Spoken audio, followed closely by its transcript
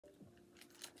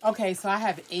Okay, so I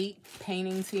have 8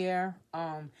 paintings here.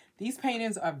 These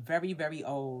paintings are very, very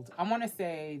old. I want to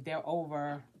say they're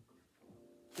over.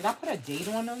 Did I put a date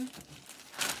on them?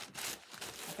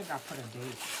 I think I put a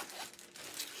date.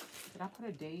 Did I put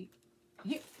a date?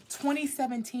 Yeah,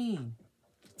 2017.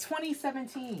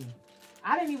 2017.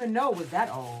 I didn't even know it was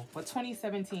that old, but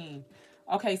 2017.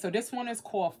 Okay, so this one is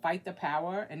called Fight the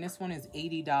Power, and this one is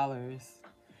 $80.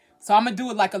 So I'm going to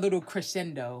do it like a little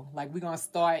crescendo. Like, we're going to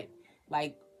start,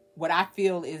 like, what I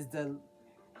feel is the,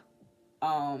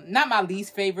 not my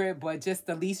least favorite, but just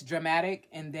the least dramatic,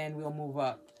 and then we'll move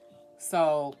up.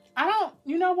 So,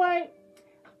 you know what?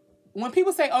 When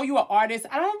people say, oh, you're an artist,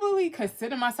 I don't really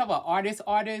consider myself an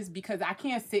artist because I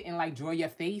can't sit and like draw your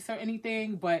face or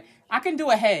anything, but I can do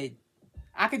a head.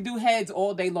 I can do heads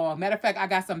all day long. Matter of fact, I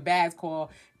got some bags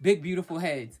called Big Beautiful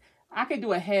Heads. I can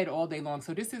do a head all day long.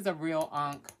 So this is a real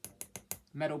Ankh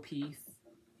metal piece.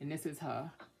 And this is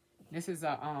her. This is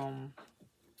a,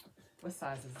 what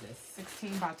size is this?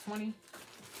 16 by 20.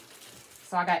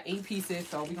 So I got 8 pieces.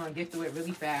 So we're going to get through it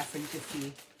really fast so you can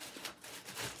see.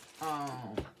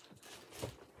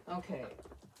 Okay,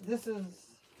 this is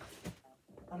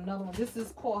another one. This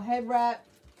is called Head Wrap,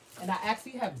 and I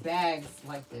actually have bags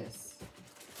like this.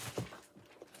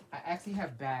 I actually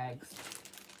have bags.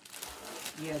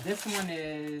 Yeah, this one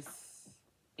is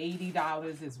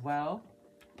 $80 as well.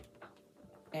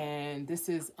 And this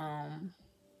is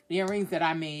earrings that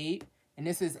I made, and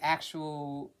this is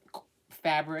actual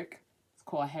fabric. It's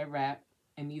called Head Wrap,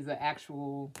 and these are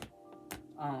actual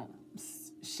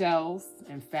shells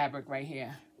and fabric right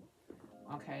here.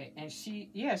 Okay, and she's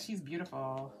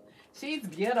beautiful. She's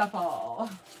beautiful.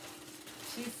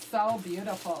 She's so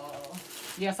beautiful.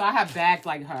 Yeah, so I have bags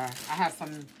like her. I have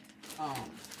some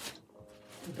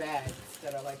bags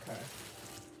that are like her.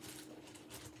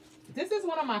 This is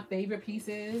one of my favorite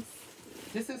pieces.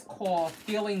 This is called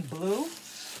Feeling Blue.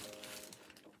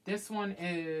 This one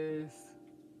is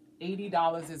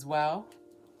 $80 as well.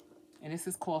 And this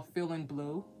is called Feeling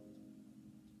Blue.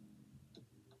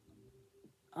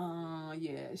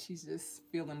 Yeah, she's just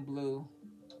feeling blue.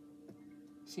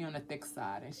 She on the thick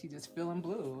side, and she just feeling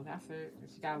blue. That's it.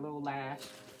 She got a little lash.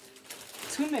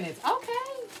 2 minutes.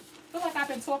 Okay. Feel like I've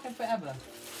been talking forever.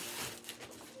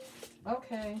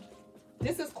 Okay.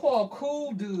 This is called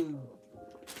Cool Dude.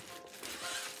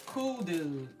 Cool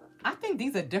Dude. I think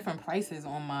these are different prices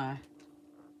on my...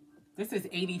 This is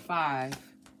 $85.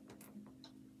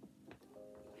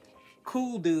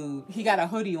 Cool Dude. He got a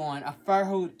hoodie on, a fur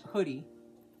hoodie.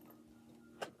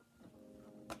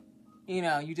 You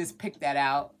know, you just pick that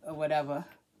out or whatever.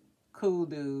 Cool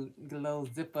Dude. The little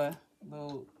zipper.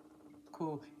 Little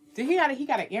cool. He got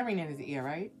an earring in his ear,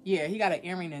 right? Yeah, he got an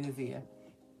earring in his ear.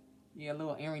 Yeah, a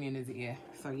little earring in his ear.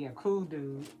 So yeah, Cool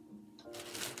Dude.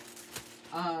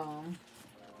 I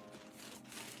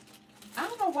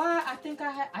don't know why I think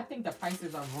the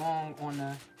prices are wrong on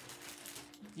the...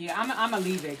 Yeah, I'm gonna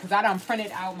leave it because I done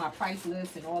printed out my price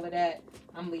list and all of that.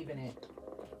 I'm leaving it.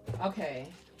 Okay,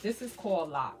 this is called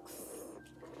Locks.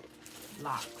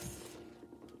 Locks.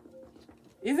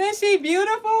 Isn't she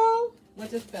beautiful? What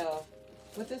just fell?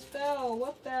 What just fell?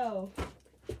 What fell?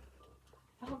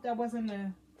 I hope that wasn't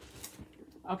the...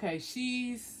 Okay,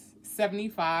 she's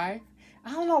 75.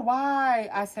 I don't know why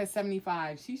I said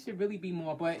 75. She should really be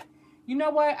more, but you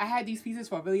know what? I had these pieces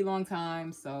for a really long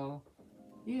time, so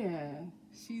yeah,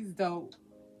 she's dope.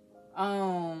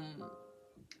 I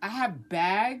have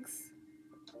bags.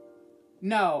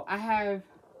 No, I have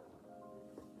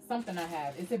something I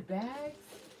have. Is it bags?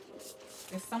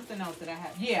 There's something else that I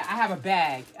have. Yeah, I have a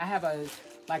bag. I have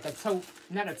like a tote,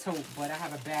 not a tote, but I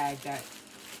have a bag that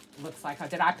looks like her,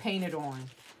 that I painted on,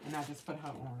 and I just put her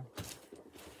on.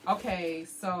 Okay,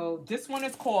 so this one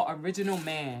is called Original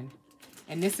Man,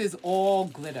 and this is all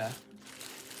glitter.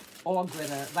 All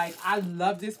glitter. Like, I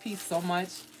love this piece so much.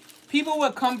 People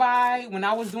would come by, when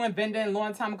I was doing vending a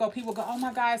long time ago, people would go, oh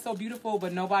my God, it's so beautiful,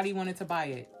 but nobody wanted to buy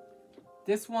it.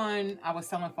 This one, I was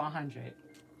selling for $100.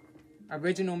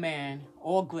 Original Man,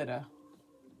 all glitter.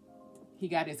 He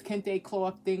got his kente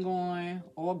cloth thing on,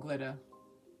 all glitter.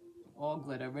 All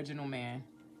glitter, Original Man.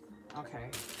 Okay.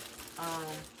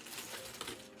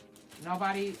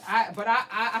 Nobody,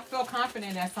 I feel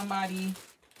confident that somebody,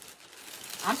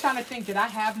 I'm trying to think, I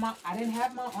didn't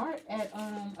have my art at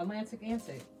Atlantic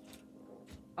Antique.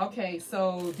 Okay,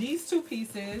 so these 2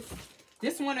 pieces,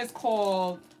 this one is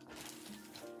called,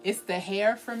 It's the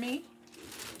Hair for Me.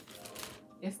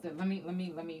 It's the, let me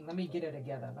get it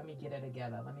together. Let me get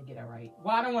it right.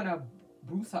 Well, I don't want to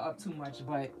boost her up too much,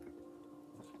 but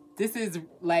this is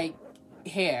like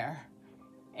hair.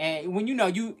 And when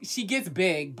she gets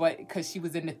big, but because she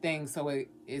was in the thing, so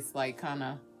it's like kind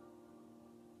of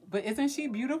But isn't she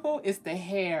beautiful? It's the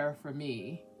hair for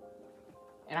me.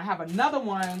 And I have another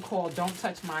one called Don't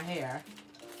Touch My Hair.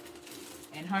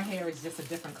 And her hair is just a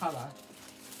different color,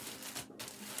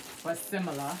 but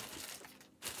similar.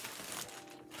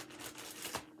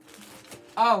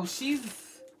 Oh, she's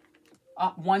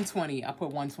 120. I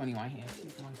put 120 on here.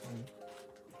 She's 120.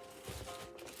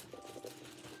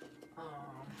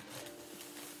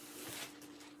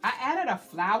 I added a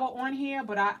flower on here,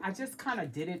 but I just kind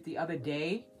of did it the other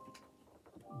day.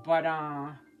 But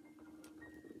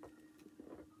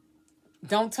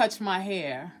Don't Touch My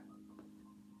Hair.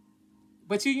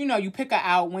 But you know, you pick her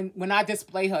out. When I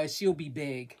display her, she'll be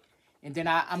big. And then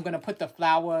I'm going to put the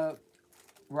flower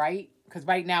right. Because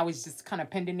right now it's just kind of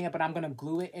pinned in there, but I'm going to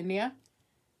glue it in there.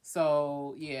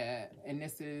 So, yeah. And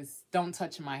this is Don't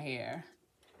Touch My Hair.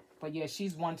 But, yeah,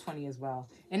 she's 120 as well.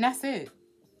 And that's it.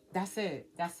 That's it.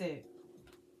 That's it.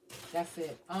 That's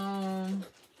it.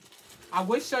 I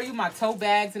would show you my tote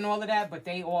bags and all of that, but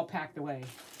they all packed away.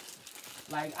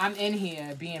 Like, I'm in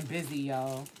here being busy,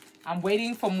 y'all. I'm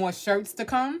waiting for more shirts to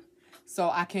come so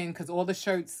I can, because all the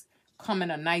shirts come in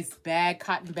a nice bag,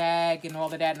 cotton bag and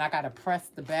all of that. And I got to press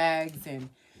the bags and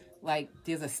like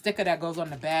there's a sticker that goes on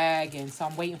the bag. And so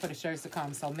I'm waiting for the shirts to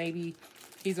come. So maybe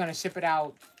he's going to ship it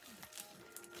out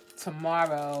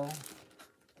tomorrow.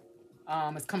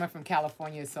 It's coming from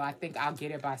California. So I think I'll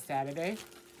get it by Saturday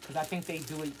because I think they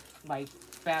do it like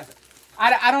fast.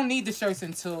 I don't need the shirts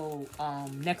until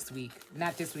next week,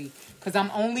 not this week. Because I'm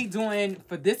only doing,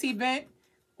 for this event,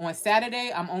 on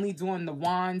Saturday, I'm only doing the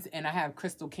wands and I have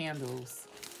crystal candles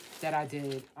that I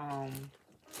did.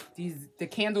 The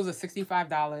candles are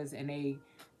 $65 and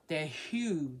they're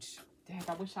huge. Damn,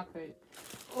 I wish I could.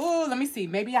 Oh, let me see.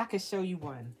 Maybe I could show you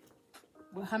one.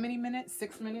 Well, how many minutes?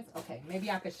 6 minutes? Okay,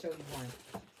 maybe I could show you one.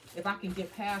 If I can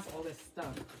get past all this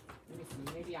stuff. Let me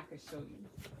see. Maybe I could show you.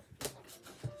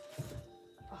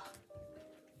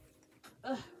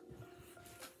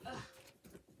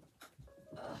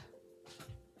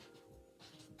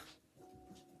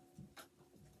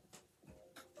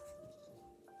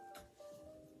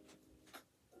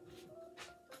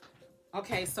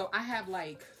 Okay, so I have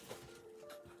like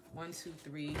 1, 2,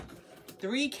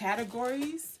 3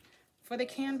 categories for the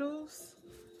candles.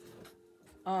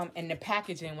 And the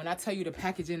packaging, when I tell you the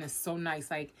packaging is so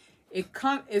nice, like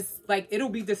it's like it'll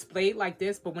be displayed like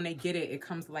this, but when they get it, it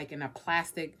comes like in a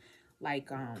plastic like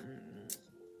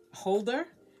holder,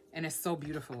 and it's so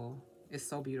beautiful. It's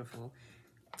so beautiful.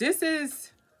 This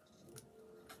is,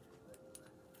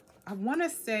 I want to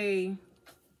say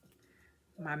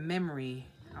my memory,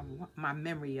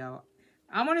 y'all.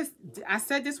 I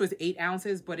said this was 8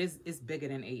 ounces, but it's bigger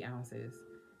than 8 ounces.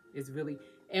 It's really,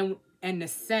 and the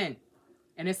scent,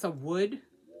 and it's a wood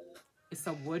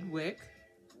wick,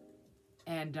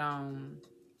 and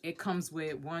it comes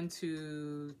with 1,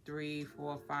 2, 3,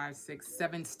 4, 5, 6,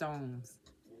 7 stones.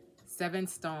 7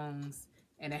 stones,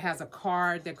 and it has a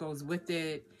card that goes with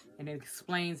it, and it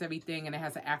explains everything, and it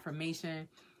has an affirmation.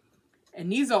 And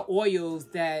these are oils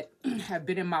that have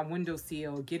been in my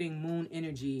windowsill getting moon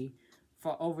energy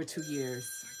for over 2 years.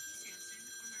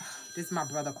 This is my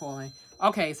brother calling.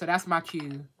 Okay, so that's my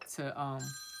cue to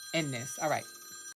end this. All right.